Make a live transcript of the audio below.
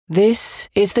This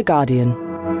is The Guardian.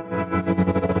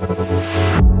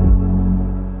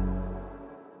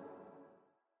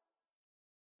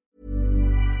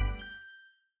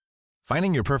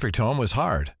 Finding your perfect home was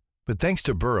hard, but thanks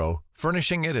to Burrow,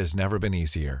 furnishing it has never been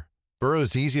easier.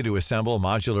 Burrow's easy-to-assemble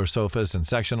modular sofas and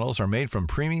sectionals are made from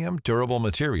premium, durable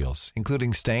materials,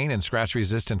 including stain and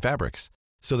scratch-resistant fabrics.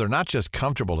 So they're not just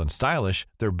comfortable and stylish,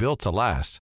 they're built to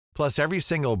last. Plus, every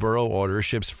single Burrow order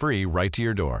ships free right to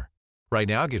your door. Right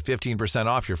now, get 15%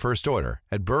 off your first order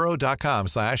at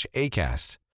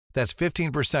burrow.com/ACAST. That's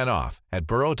 15% off at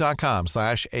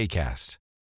burrow.com/ACAST.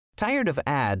 Tired of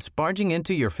ads barging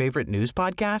into your favorite news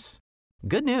podcasts?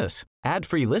 Good news.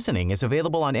 Ad-free listening is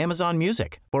available on Amazon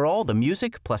Music for all the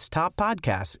music plus top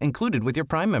podcasts included with your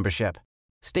Prime membership.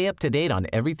 Stay up to date on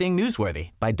everything newsworthy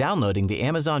by downloading the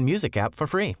Amazon Music app for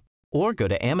free or go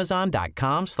to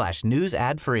amazon.com/news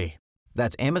ad free.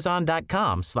 That's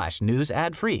amazon.com/news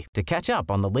ad free to catch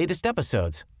up on the latest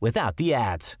episodes without the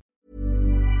ads.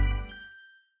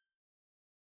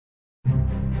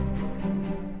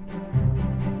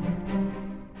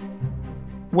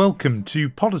 Welcome to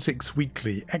Politics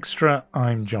Weekly Extra.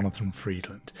 I'm Jonathan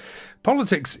Freedland.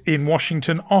 Politics in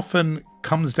Washington often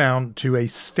comes down to a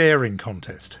staring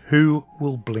contest. Who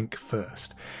will blink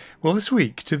first? Well, this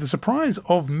week, to the surprise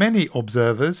of many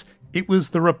observers, it was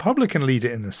the Republican leader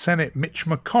in the Senate, Mitch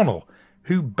McConnell,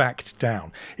 who backed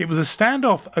down. It was a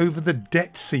standoff over the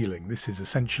debt ceiling. This is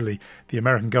essentially the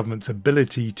American government's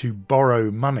ability to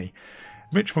borrow money.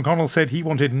 Mitch McConnell said he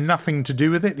wanted nothing to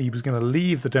do with it. He was going to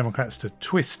leave the Democrats to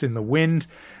twist in the wind,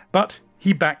 but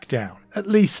he backed down, at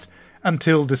least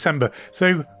until December.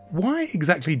 So why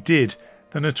exactly did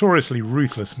the notoriously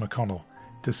ruthless McConnell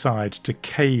decide to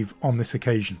cave on this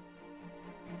occasion?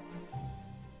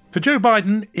 For Joe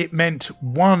Biden, it meant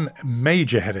one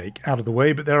major headache out of the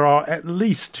way, but there are at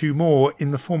least two more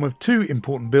in the form of two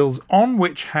important bills on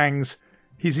which hangs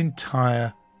his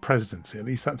entire presidency. At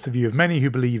least that's the view of many who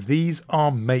believe these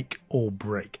are make or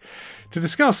break. To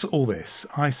discuss all this,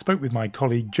 I spoke with my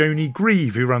colleague Joni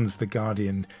Grieve, who runs the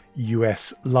Guardian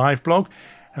US live blog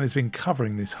and has been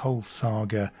covering this whole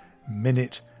saga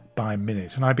minute by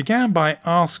minute. And I began by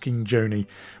asking Joni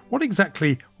what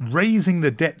exactly raising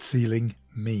the debt ceiling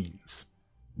means.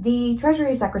 The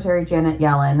Treasury Secretary Janet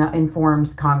Yellen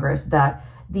informed Congress that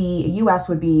the U.S.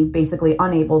 would be basically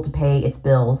unable to pay its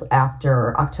bills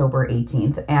after October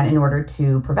 18th. And in order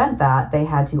to prevent that, they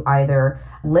had to either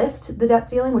lift the debt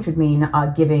ceiling, which would mean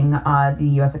giving the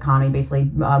U.S. economy basically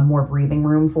more breathing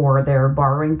room for their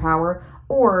borrowing power,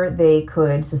 or they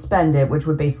could suspend it, which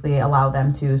would basically allow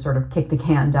them to sort of kick the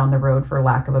can down the road, for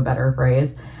lack of a better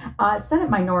phrase. Senate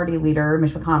Minority Leader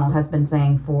Mitch McConnell has been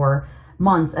saying for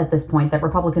months at this point that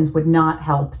Republicans would not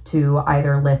help to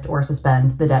either lift or suspend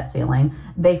the debt ceiling.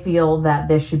 They feel that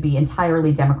this should be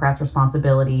entirely Democrats'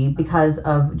 responsibility because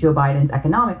of Joe Biden's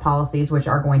economic policies, which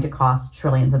are going to cost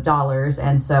trillions of dollars.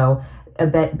 And so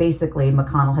basically,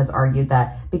 McConnell has argued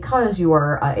that because you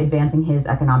are advancing his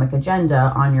economic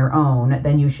agenda on your own,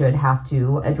 then you should have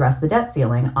to address the debt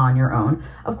ceiling on your own.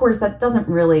 Of course, that doesn't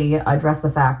really address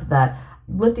the fact that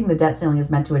lifting the debt ceiling is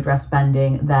meant to address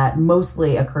spending that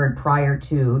mostly occurred prior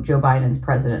to Joe Biden's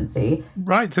presidency.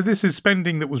 Right, so this is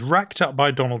spending that was racked up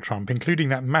by Donald Trump, including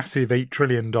that massive $8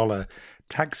 trillion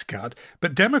tax cut.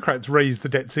 But Democrats raised the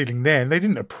debt ceiling there, and they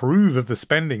didn't approve of the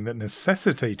spending that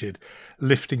necessitated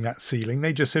lifting that ceiling.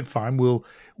 They just said, fine, we'll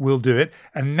do it.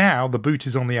 And now the boot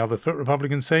is on the other foot.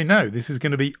 Republicans say, no, this is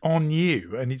going to be on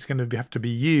you, and it's going to have to be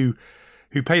you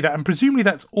who pay that. And presumably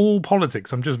that's all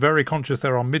politics. I'm just very conscious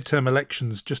there are midterm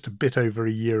elections just a bit over a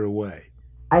year away.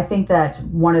 I think that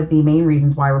one of the main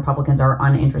reasons why Republicans are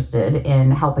uninterested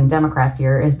in helping Democrats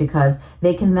here is because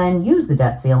they can then use the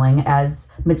debt ceiling as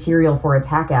material for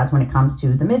attack ads when it comes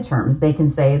to the midterms. They can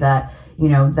say that,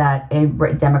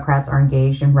 that Democrats are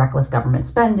engaged in reckless government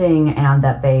spending and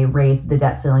that they raised the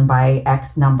debt ceiling by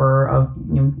X number of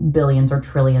billions or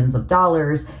trillions of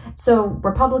dollars. So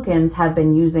Republicans have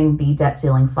been using the debt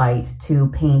ceiling fight to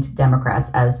paint Democrats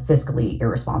as fiscally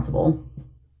irresponsible.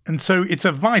 And so it's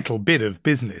a vital bit of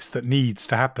business that needs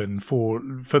to happen for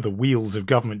the wheels of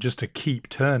government just to keep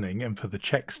turning and for the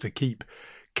checks to keep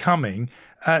coming.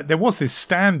 There was this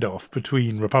standoff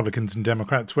between Republicans and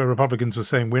Democrats where Republicans were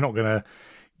saying, we're not going to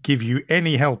give you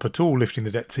any help at all lifting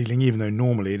the debt ceiling, even though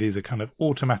normally it is a kind of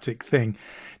automatic thing.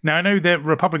 Now, I know that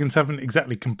Republicans haven't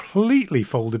exactly completely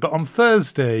folded, but on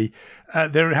Thursday,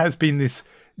 there has been this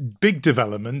big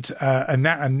development, an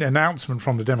announcement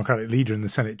from the Democratic leader in the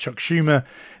Senate, Chuck Schumer,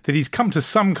 that he's come to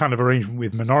some kind of arrangement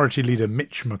with Minority Leader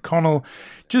Mitch McConnell.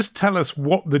 Just tell us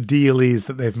what the deal is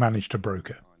that they've managed to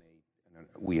broker.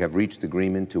 We have reached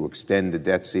agreement to extend the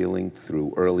debt ceiling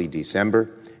through early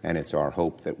December, and it's our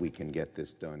hope that we can get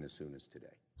this done as soon as today.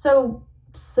 So,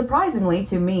 surprisingly,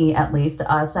 to me at least,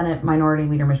 Senate Minority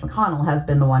Leader Mitch McConnell has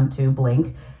been the one to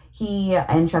blink. He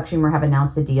and Chuck Schumer have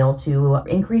announced a deal to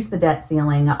increase the debt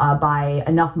ceiling by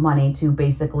enough money to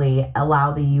basically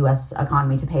allow the U.S.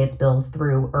 economy to pay its bills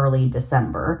through early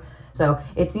December. So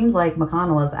it seems like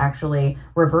McConnell has actually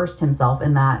reversed himself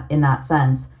in that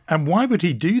sense. And why would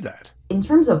he do that? In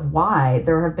terms of why,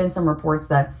 there have been some reports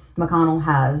that McConnell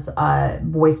has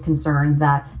voiced concern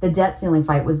that the debt ceiling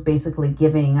fight was basically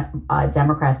giving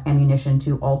Democrats ammunition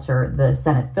to alter the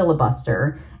Senate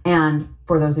filibuster. And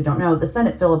for those who don't know, the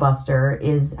Senate filibuster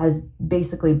has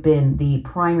basically been the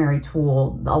primary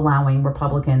tool allowing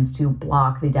Republicans to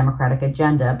block the Democratic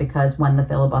agenda, because when the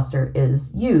filibuster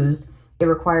is used, it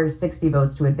requires 60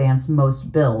 votes to advance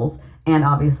most bills. And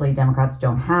obviously, Democrats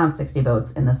don't have 60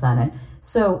 votes in the Senate.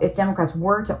 So if Democrats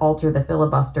were to alter the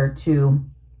filibuster to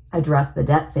address the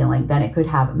debt ceiling, then it could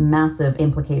have massive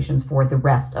implications for the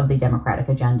rest of the Democratic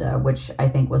agenda, which I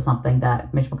think was something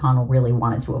that Mitch McConnell really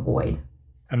wanted to avoid.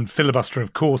 And filibuster,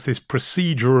 of course, this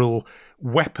procedural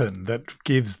weapon that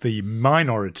gives the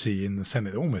minority in the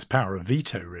Senate almost power of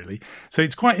veto, really. So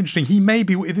it's quite interesting.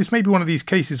 This may be one of these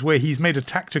cases where he's made a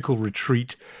tactical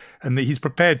retreat and that he's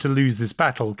prepared to lose this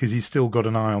battle because he's still got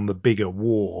an eye on the bigger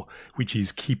war, which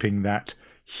is keeping that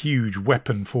huge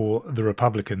weapon for the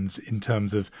Republicans in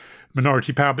terms of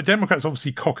minority power. But Democrats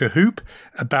obviously cock a hoop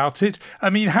about it. I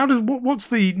mean, what's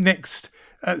the next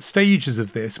stages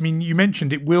of this? I mean, you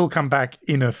mentioned it will come back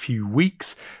in a few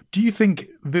weeks. Do you think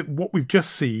that what we've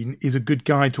just seen is a good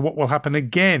guide to what will happen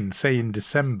again, say in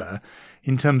December,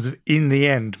 in terms of, in the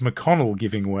end, McConnell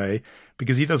giving way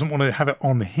because he doesn't want to have it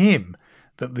on him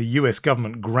that the US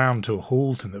government ground to a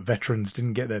halt and that veterans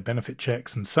didn't get their benefit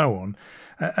checks and so on?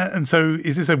 And so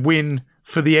is this a win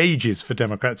for the ages for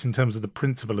Democrats in terms of the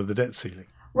principle of the debt ceiling?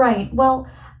 Right. Well,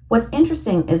 what's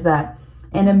interesting is that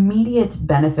an immediate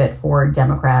benefit for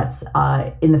Democrats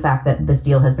in the fact that this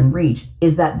deal has been reached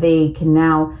is that they can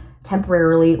now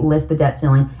temporarily lift the debt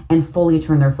ceiling and fully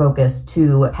turn their focus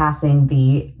to passing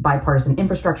the bipartisan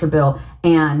infrastructure bill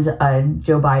and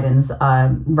Joe Biden's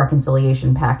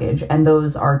reconciliation package. And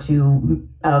those are two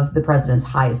of the president's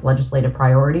highest legislative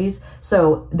priorities.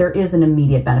 So there is an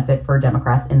immediate benefit for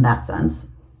Democrats in that sense.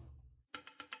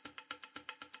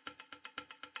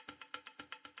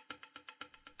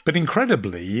 But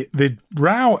incredibly, the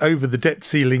row over the debt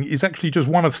ceiling is actually just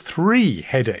one of three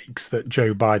headaches that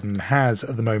Joe Biden has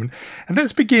at the moment. And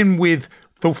let's begin with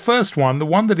the first one, the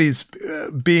one that is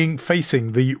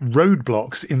facing the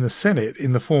roadblocks in the Senate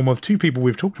in the form of two people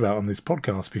we've talked about on this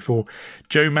podcast before,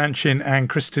 Joe Manchin and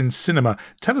Kyrsten Sinema.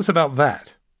 Tell us about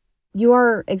that. You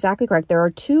are exactly correct. There are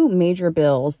two major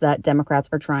bills that Democrats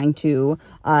are trying to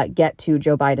get to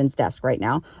Joe Biden's desk right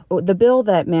now. The bill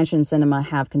that Manchin and Sinema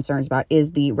have concerns about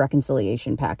is the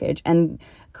reconciliation package. And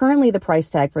currently the price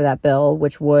tag for that bill,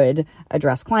 which would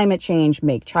address climate change,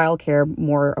 make childcare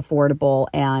more affordable,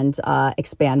 and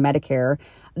expand Medicare,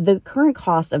 the current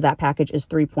cost of that package is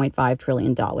 $3.5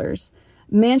 trillion.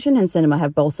 Manchin and Sinema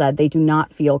have both said they do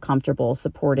not feel comfortable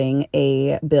supporting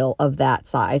a bill of that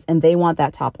size, and they want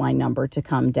that top line number to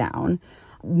come down.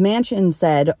 Manchin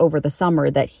said over the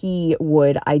summer that he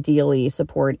would ideally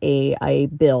support a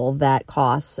bill that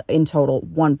costs in total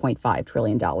 $1.5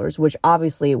 trillion, which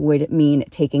obviously would mean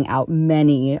taking out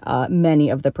many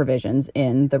of the provisions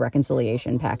in the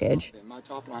reconciliation package. My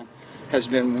top line has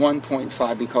been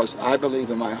 1.5 because I believe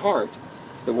in my heart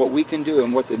that what we can do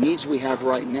and what the needs we have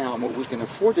right now and what we can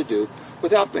afford to do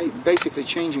without basically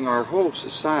changing our whole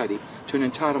society to an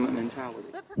entitlement mentality.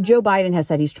 Joe Biden has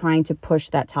said he's trying to push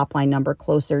that top line number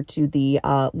closer to the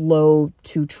low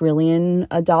 $2 trillion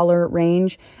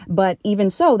range. But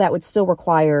even so, that would still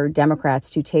require Democrats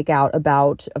to take out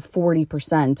about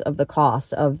 40% of the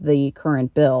cost of the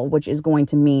current bill, which is going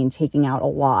to mean taking out a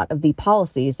lot of the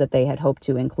policies that they had hoped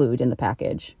to include in the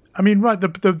package. I mean, right,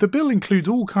 the bill includes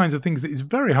all kinds of things that it's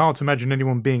very hard to imagine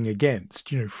anyone being against.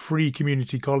 You know, free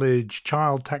community college,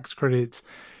 child tax credits,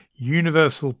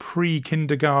 universal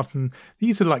pre-kindergarten.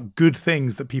 These are like good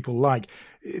things that people like.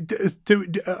 Do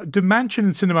Manchin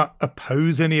and Sinema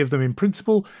oppose any of them in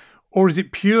principle? Or is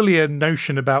it purely a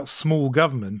notion about small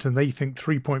government and they think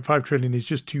 3.5 trillion is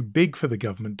just too big for the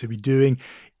government to be doing,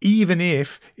 even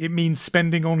if it means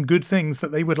spending on good things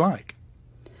that they would like?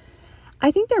 I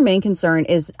think their main concern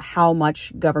is how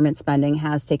much government spending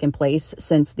has taken place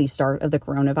since the start of the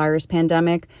coronavirus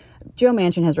pandemic. Joe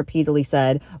Manchin has repeatedly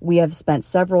said, we have spent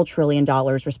several $1 trillion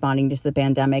responding to the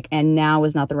pandemic, and now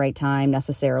is not the right time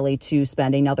necessarily to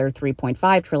spend another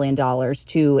 $3.5 trillion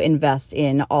to invest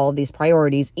in all of these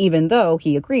priorities, even though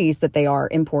he agrees that they are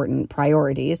important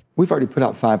priorities. We've already put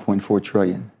out $5.4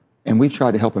 trillion, and we've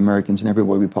tried to help Americans in every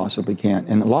way we possibly can.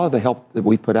 And a lot of the help that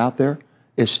we put out there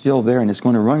is still there, and it's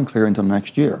going to run clear until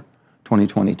next year,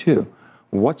 2022.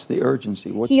 What's the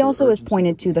urgency? He also has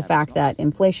pointed to the fact that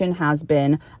inflation has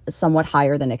been somewhat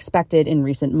higher than expected in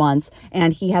recent months,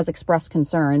 and he has expressed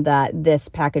concern that this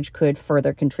package could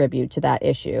further contribute to that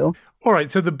issue. All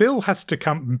right, so the bill has to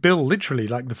come, literally,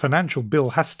 like the financial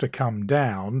bill has to come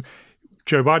down.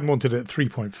 Joe Biden wanted it at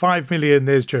 3.5 million.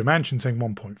 There's Joe Manchin saying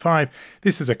 1.5.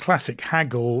 This is a classic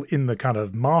haggle in the kind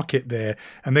of market there,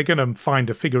 and they're going to find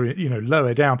a figure,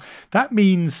 lower down. That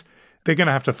means they're going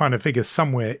to have to find a figure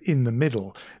somewhere in the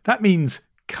middle. That means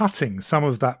cutting some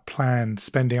of that planned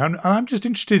spending. I'm just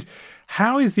interested,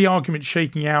 how is the argument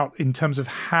shaking out in terms of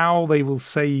how they will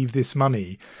save this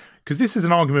money? Because this is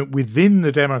an argument within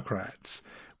the Democrats.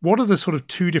 What are the sort of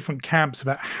two different camps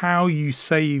about how you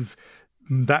save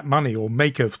that money or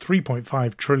make a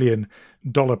 $3.5 trillion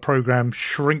program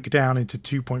shrink down into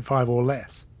 2.5 or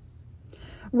less?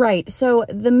 Right. So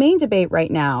the main debate right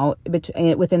now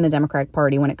within the Democratic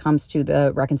Party when it comes to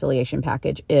the reconciliation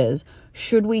package is,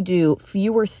 should we do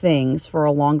fewer things for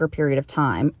a longer period of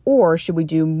time, or should we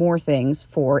do more things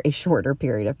for a shorter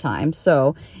period of time?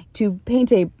 So to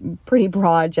paint a pretty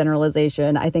broad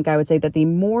generalization, I think I would say that the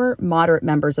more moderate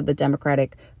members of the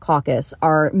Democratic caucus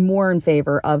are more in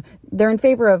favor of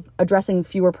addressing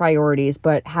fewer priorities,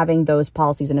 but having those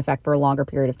policies in effect for a longer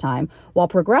period of time, while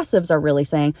progressives are really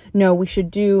saying, no, we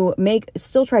should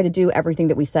still try to do everything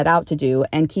that we set out to do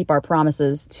and keep our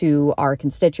promises to our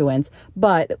constituents,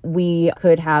 but we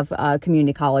could have a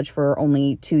community college for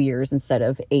only 2 years instead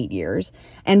of 8 years.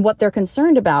 And what they're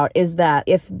concerned about is that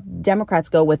if Democrats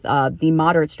go with the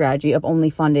moderate strategy of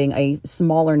only funding a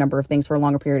smaller number of things for a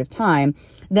longer period of time,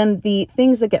 then the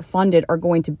things that get funded are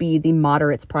going to be the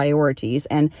moderates' priorities,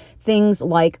 and things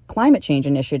like climate change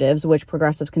initiatives, which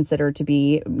progressives consider to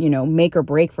be, make or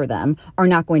break for them, are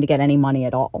not going to get any money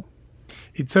at all.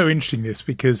 It's so interesting, this,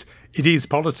 because it is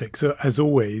politics, as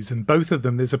always, and both of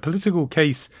them, there's a political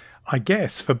case, I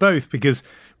guess, for both, because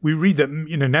we read that,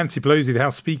 Nancy Pelosi, the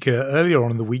House Speaker, earlier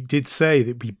on in the week did say that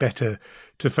it'd be better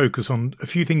to focus on a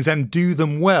few things and do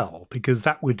them well, because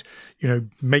that would,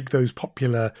 make those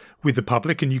popular with the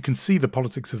public, and you can see the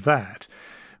politics of that.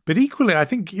 But equally, I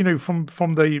think,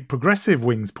 from the progressive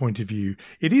wing's point of view,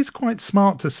 it is quite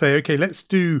smart to say, okay, let's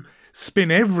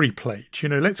spin every plate,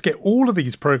 let's get all of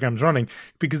these programs running,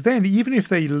 because then even if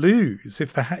they lose,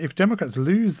 if Democrats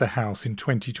lose the House in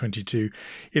 2022,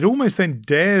 it almost then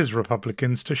dares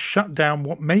Republicans to shut down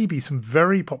what may be some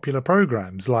very popular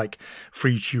programs like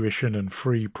free tuition and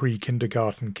free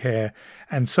pre-kindergarten care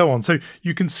and so on. So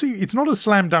you can see it's not a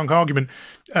slam dunk argument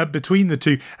between the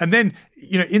two. And then,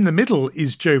 in the middle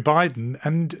is Joe Biden,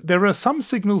 and there are some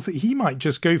signals that he might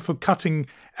just go for cutting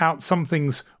out some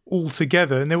things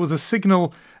altogether. And there was a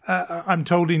signal, I'm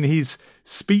told, in his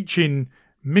speech in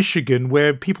Michigan,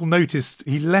 where people noticed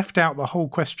he left out the whole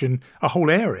question, a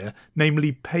whole area,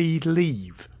 namely paid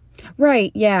leave.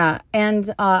 Right, yeah.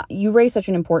 And you raise such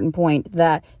an important point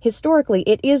that historically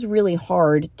it is really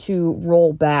hard to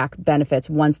roll back benefits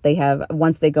once they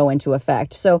go into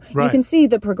effect. So You can see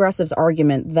the progressives'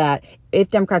 argument that if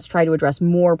Democrats try to address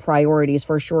more priorities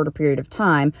for a shorter period of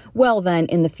time, well, then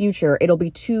in the future, it'll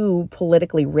be too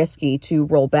politically risky to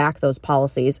roll back those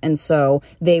policies. And so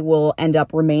they will end up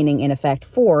remaining in effect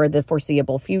for the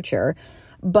foreseeable future.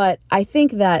 But I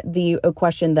think that the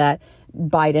question that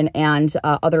Biden and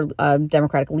other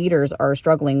Democratic leaders are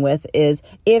struggling with is,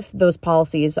 if those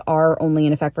policies are only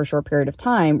in effect for a short period of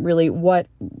time, really what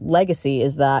legacy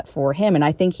is that for him? And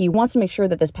I think he wants to make sure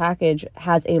that this package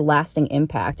has a lasting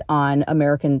impact on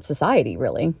American society,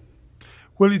 really.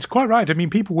 Well, it's quite right. I mean,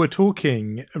 people were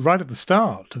talking right at the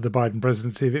start of the Biden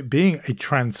presidency of it being a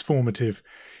transformative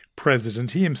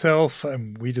president. He himself,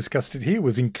 and we discussed it here,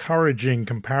 was encouraging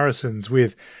comparisons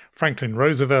with Franklin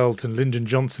Roosevelt and Lyndon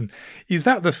Johnson. Is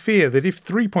that the fear that if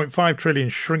 3.5 trillion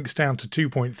shrinks down to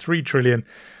 2.3 trillion,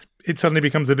 it suddenly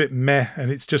becomes a bit meh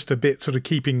and it's just a bit sort of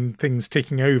keeping things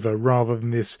ticking over rather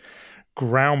than this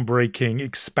groundbreaking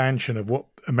expansion of what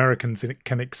Americans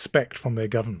can expect from their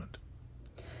government?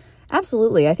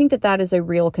 Absolutely. I think that is a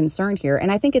real concern here.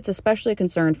 And I think it's especially a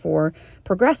concern for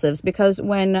progressives, because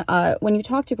when you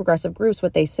talk to progressive groups,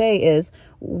 what they say is,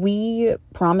 we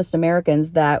promised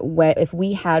Americans that if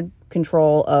we had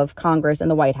control of Congress and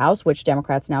the White House, which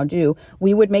Democrats now do,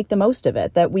 we would make the most of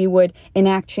it, that we would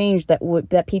enact change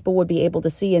that people would be able to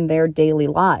see in their daily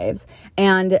lives.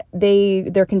 And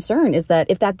their concern is that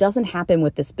if that doesn't happen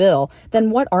with this bill, then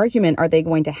what argument are they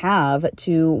going to have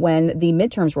to when the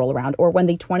midterms roll around or when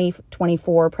the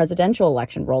 2024 presidential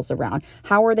election rolls around?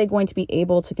 How are they going to be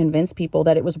able to convince people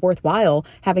that it was worthwhile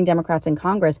having Democrats in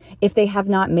Congress if they have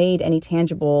not made any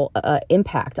tangible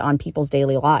impact on people's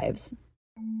daily lives?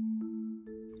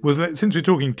 Well, since we're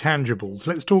talking tangibles,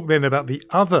 let's talk then about the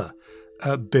other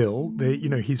bill.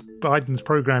 Biden's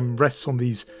program rests on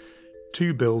these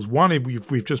two bills. One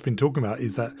we've just been talking about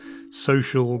is that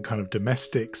social kind of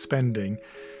domestic spending.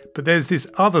 But there's this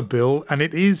other bill, and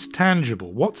it is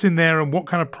tangible. What's in there, and what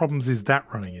kind of problems is that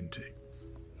running into?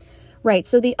 Right.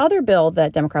 So the other bill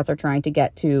that Democrats are trying to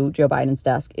get to Joe Biden's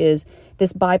desk is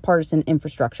this bipartisan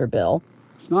infrastructure bill.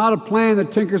 It's not a plan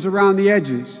that tinkers around the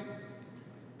edges.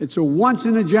 It's a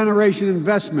once-in-a-generation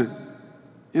investment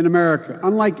in America,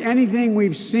 unlike anything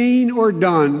we've seen or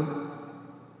done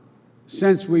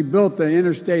since we built the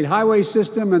interstate highway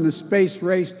system and the space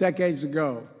race decades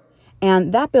ago.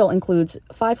 And that bill includes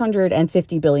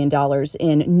 $550 billion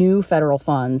in new federal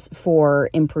funds for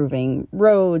improving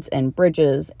roads and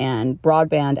bridges and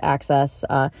broadband access.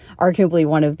 Arguably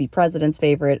one of the president's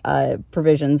favorite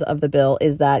provisions of the bill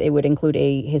is that it would include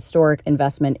a historic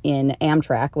investment in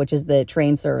Amtrak, which is the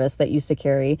train service that used to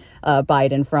carry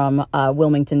Biden from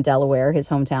Wilmington, Delaware, his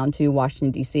hometown, to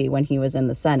Washington, D.C. when he was in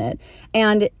the Senate.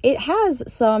 And it has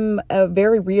some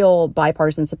very real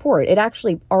bipartisan support. It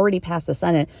actually already passed the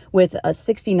Senate with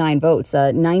 69 votes.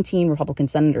 19 Republican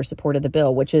senators supported the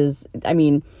bill, which is,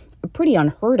 pretty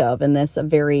unheard of in this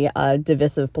very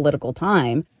divisive political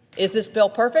time. Is this bill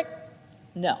perfect?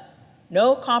 No.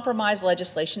 No compromise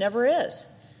legislation ever is.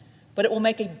 But it will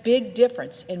make a big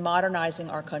difference in modernizing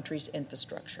our country's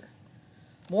infrastructure.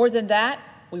 More than that,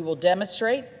 we will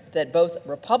demonstrate that both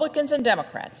Republicans and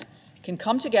Democrats can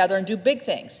come together and do big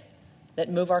things that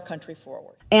move our country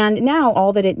forward. And now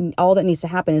all that needs to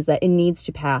happen is that it needs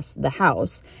to pass the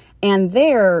House. And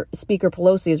there, Speaker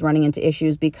Pelosi is running into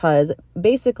issues because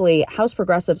basically House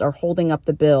progressives are holding up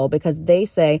the bill because they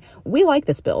say, we like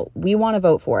this bill. We want to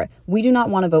vote for it. We do not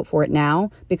want to vote for it now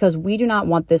because we do not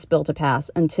want this bill to pass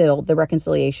until the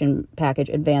reconciliation package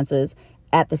advances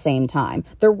at the same time.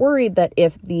 They're worried that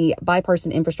if the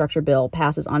bipartisan infrastructure bill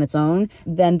passes on its own,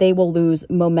 then they will lose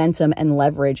momentum and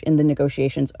leverage in the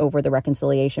negotiations over the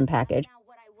reconciliation package.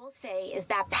 What I will say is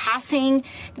that passing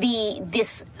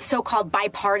this so-called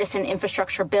bipartisan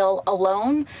infrastructure bill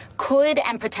alone could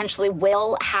and potentially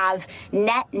will have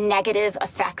net negative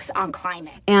effects on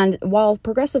climate. And while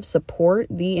progressives support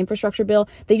the infrastructure bill,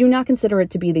 they do not consider it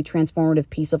to be the transformative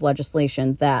piece of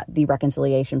legislation that the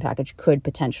reconciliation package could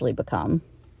potentially become.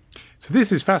 So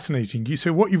this is fascinating.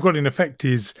 So what you've got in effect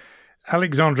is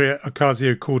Alexandria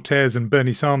Ocasio-Cortez and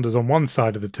Bernie Sanders on one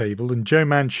side of the table and Joe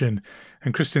Manchin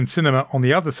and Kyrsten Sinema on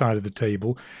the other side of the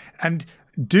table. And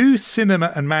do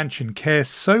Sinema and Manchin care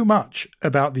so much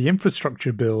about the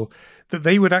infrastructure bill that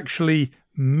they would actually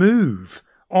move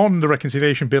on the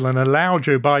reconciliation bill and allow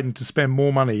Joe Biden to spend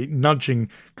more money, nudging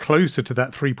closer to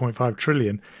that $3.5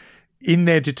 trillion in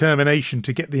their determination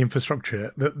to get the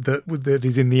infrastructure that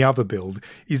is in the other bill?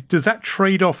 Does that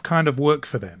trade-off kind of work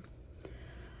for them?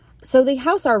 So the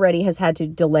House already has had to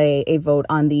delay a vote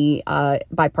on the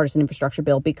bipartisan infrastructure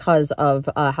bill because of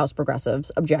House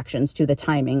progressives' objections to the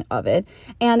timing of it.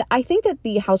 And I think that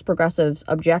the House progressives'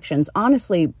 objections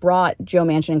honestly brought Joe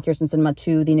Manchin and Kyrsten Sinema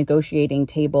to the negotiating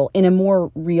table in a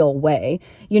more real way.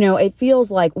 You know, it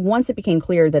feels like once it became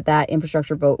clear that that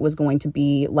infrastructure vote was going to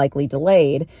be likely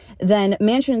delayed, then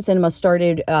Manchin and Sinema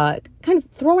started kind of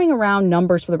throwing around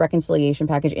numbers for the reconciliation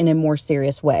package in a more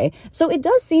serious way. So it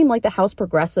does seem like the House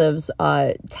progressives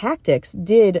tactics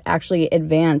did actually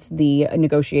advance the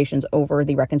negotiations over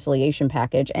the reconciliation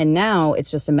package. And now it's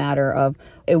just a matter of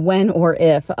when or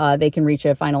if they can reach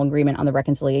a final agreement on the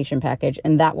reconciliation package.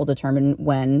 And that will determine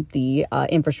when the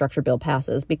infrastructure bill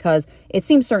passes, because it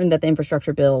seems certain that the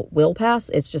infrastructure bill will pass.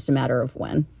 It's just a matter of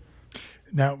when.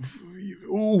 Now,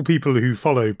 all people who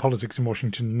follow politics in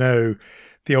Washington know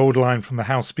the old line from the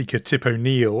House Speaker Tip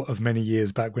O'Neill of many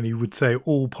years back when he would say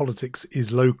all politics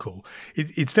is local.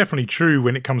 It's definitely true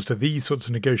when it comes to these sorts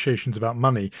of negotiations about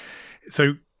money.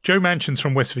 So Joe Manchin's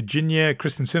from West Virginia,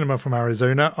 Kyrsten Sinema from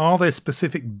Arizona. Are there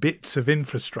specific bits of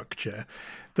infrastructure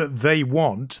that they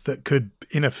want that could,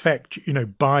 in effect,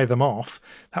 buy them off?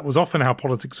 That was often how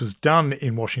politics was done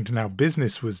in Washington, how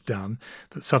business was done,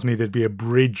 that suddenly there'd be a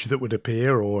bridge that would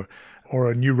appear or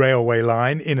a new railway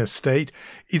line in a state.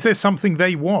 Is there something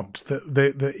they want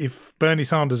that if Bernie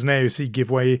Sanders and AOC give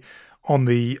way on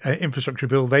the infrastructure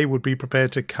bill, they would be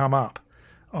prepared to come up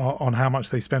on how much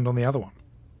they spend on the other one.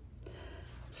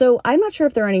 So I'm not sure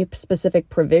if there are any specific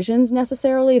provisions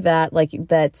necessarily that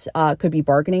could be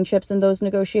bargaining chips in those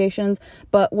negotiations.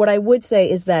 But what I would say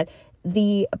is that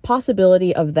the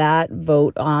possibility of that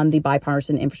vote on the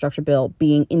bipartisan infrastructure bill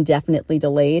being indefinitely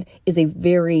delayed is a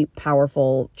very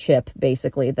powerful chip,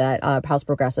 basically, that House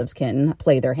progressives can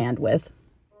play their hand with.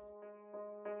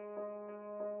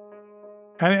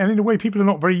 And in a way, people are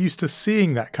not very used to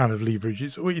seeing that kind of leverage.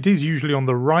 It is usually on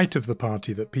the right of the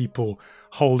party that people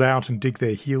hold out and dig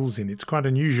their heels in. It's quite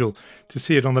unusual to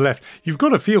see it on the left. You've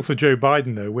got a feel for Joe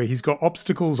Biden, though, where he's got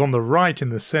obstacles on the right in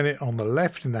the Senate, on the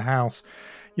left in the House.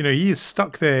 You know, he is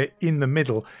stuck there in the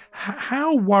middle.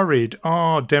 How worried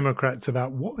are Democrats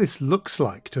about what this looks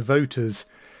like to voters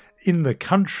in the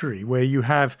country, where you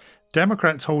have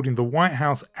Democrats holding the White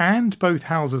House and both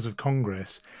houses of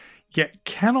Congress, yet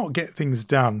cannot get things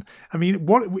done? I mean,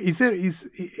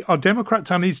 are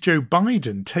Democrats and is Joe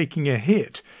Biden taking a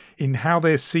hit in how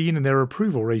they're seen and their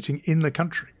approval rating in the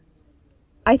country?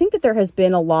 I think that there has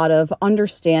been a lot of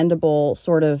understandable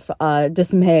sort of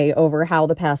dismay over how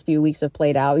the past few weeks have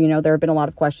played out. You know, there have been a lot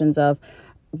of questions of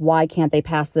why can't they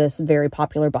pass this very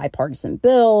popular bipartisan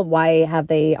bill? Why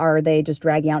are they just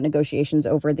dragging out negotiations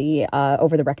over the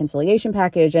reconciliation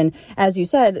package? And as you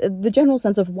said, the general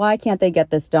sense of why can't they get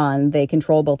this done? They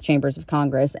control both chambers of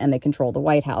Congress and they control the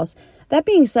White House. That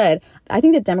being said, I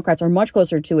think that Democrats are much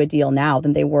closer to a deal now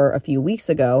than they were a few weeks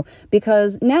ago,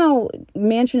 because now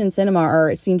Manchin and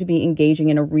Sinema seem to be engaging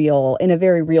in a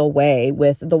very real way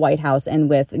with the White House and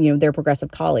with, you know, their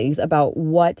progressive colleagues about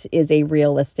what is a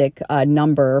realistic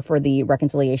number for the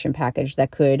reconciliation package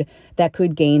that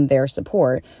could gain their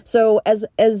support. So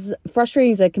as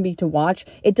frustrating as that can be to watch,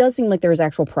 it does seem like there is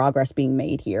actual progress being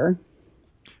made here.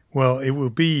 Well, it will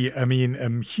be,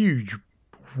 huge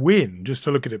win, just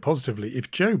to look at it positively, if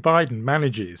Joe Biden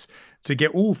manages to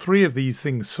get all three of these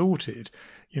things sorted.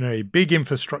 You know, a big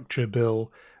infrastructure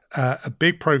bill, a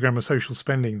big program of social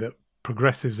spending that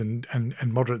progressives and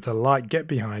moderates alike get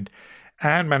behind,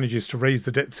 and manages to raise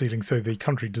the debt ceiling so the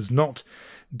country does not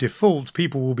default.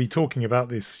 People will be talking about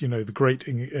this, you know, the great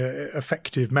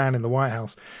effective man in the White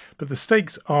House. But the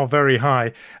stakes are very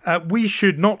high. We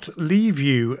should not leave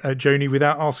you, Joni,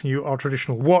 without asking you our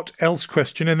traditional what else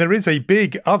question. And there is a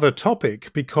big other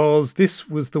topic, because this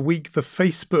was the week the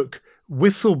Facebook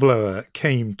whistleblower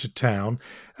came to town,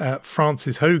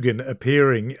 Frances Hogan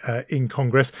appearing in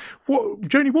Congress.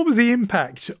 Joni, what was the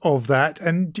impact of that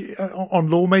and on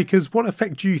lawmakers? What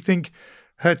effect do you think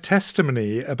her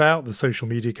testimony about the social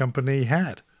media company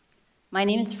had? My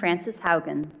name is Frances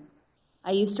Haugen.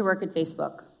 I used to work at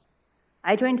Facebook.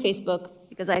 I joined Facebook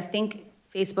because I think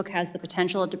Facebook has the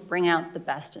potential to bring out the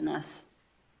best in us.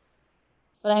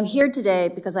 But I'm here today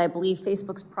because I believe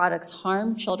Facebook's products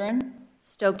harm children,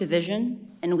 stoke division,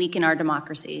 and weaken our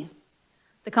democracy.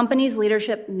 The company's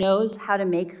leadership knows how to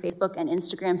make Facebook and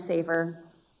Instagram safer,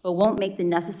 but won't make the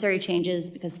necessary changes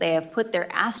because they have put their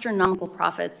astronomical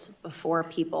profits before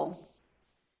people.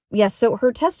 Yes, so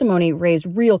her testimony raised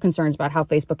real concerns about how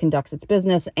Facebook conducts its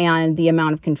business and the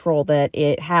amount of control that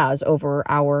it has over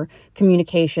our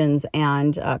communications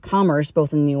and commerce,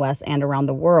 both in the U.S. and around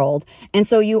the world. And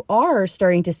so you are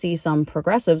starting to see some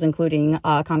progressives, including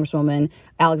Congresswoman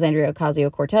Alexandria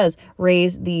Ocasio-Cortez,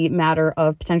 raise the matter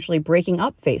of potentially breaking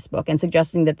up Facebook and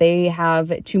suggesting that they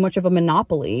have too much of a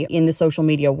monopoly in the social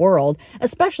media world,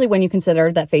 especially when you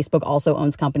consider that Facebook also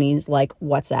owns companies like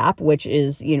WhatsApp, which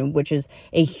is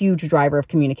a huge driver of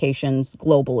communications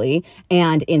globally,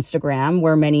 and Instagram,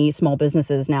 where many small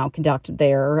businesses now conduct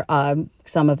their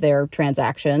some of their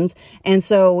transactions. And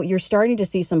so you're starting to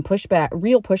see some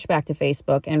real pushback to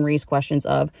Facebook, and raise questions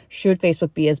of, should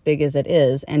Facebook be as big as it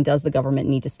is, and does the government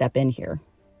need to step in here?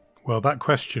 Well, that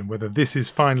question, whether this is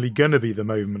finally going to be the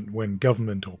moment when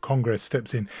government or Congress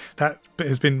steps in, that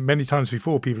has been many times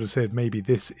before. People have said maybe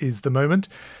this is the moment,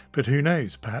 but who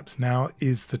knows? Perhaps now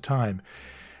is the time.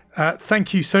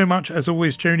 Thank you so much, as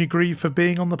always, Joni Grieve, for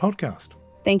being on the podcast.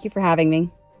 Thank you for having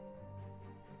me.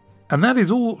 And that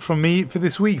is all from me for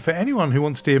this week. For anyone who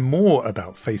wants to hear more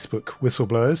about Facebook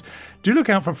whistleblowers, do look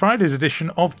out for Friday's edition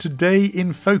of Today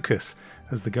in Focus,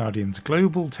 as The Guardian's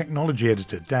global technology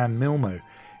editor, Dan Milmo,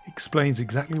 explains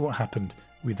exactly what happened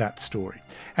with that story.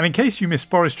 And in case you missed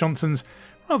Boris Johnson's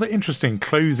rather interesting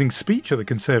closing speech at the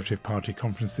Conservative Party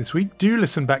conference this week, do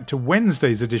listen back to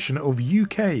Wednesday's edition of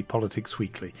UK Politics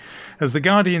Weekly, as The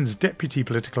Guardian's deputy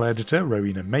political editor,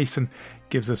 Rowena Mason,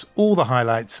 gives us all the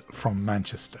highlights from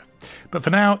Manchester. But for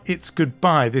now, it's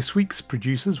goodbye. This week's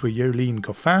producers were Yolene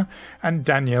Goffin and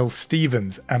Danielle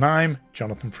Stevens, and I'm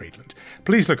Jonathan Friedland.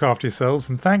 Please look after yourselves,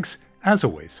 and thanks as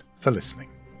always, for listening.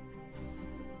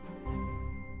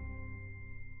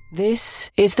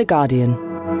 This is The Guardian.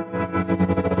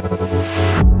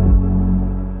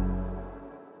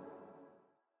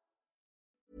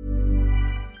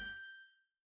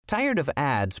 Tired of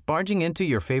ads barging into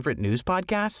your favorite news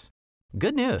podcasts?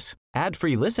 Good news.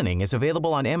 Ad-free listening is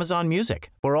available on Amazon Music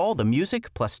for all the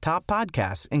music plus top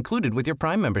podcasts included with your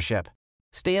Prime membership.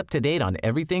 Stay up to date on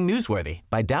everything newsworthy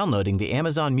by downloading the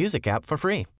Amazon Music app for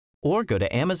free or go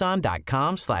to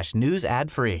amazon.com/news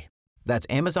ad free. That's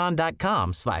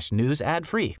amazon.com/news ad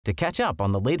free to catch up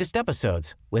on the latest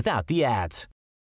episodes without the ads.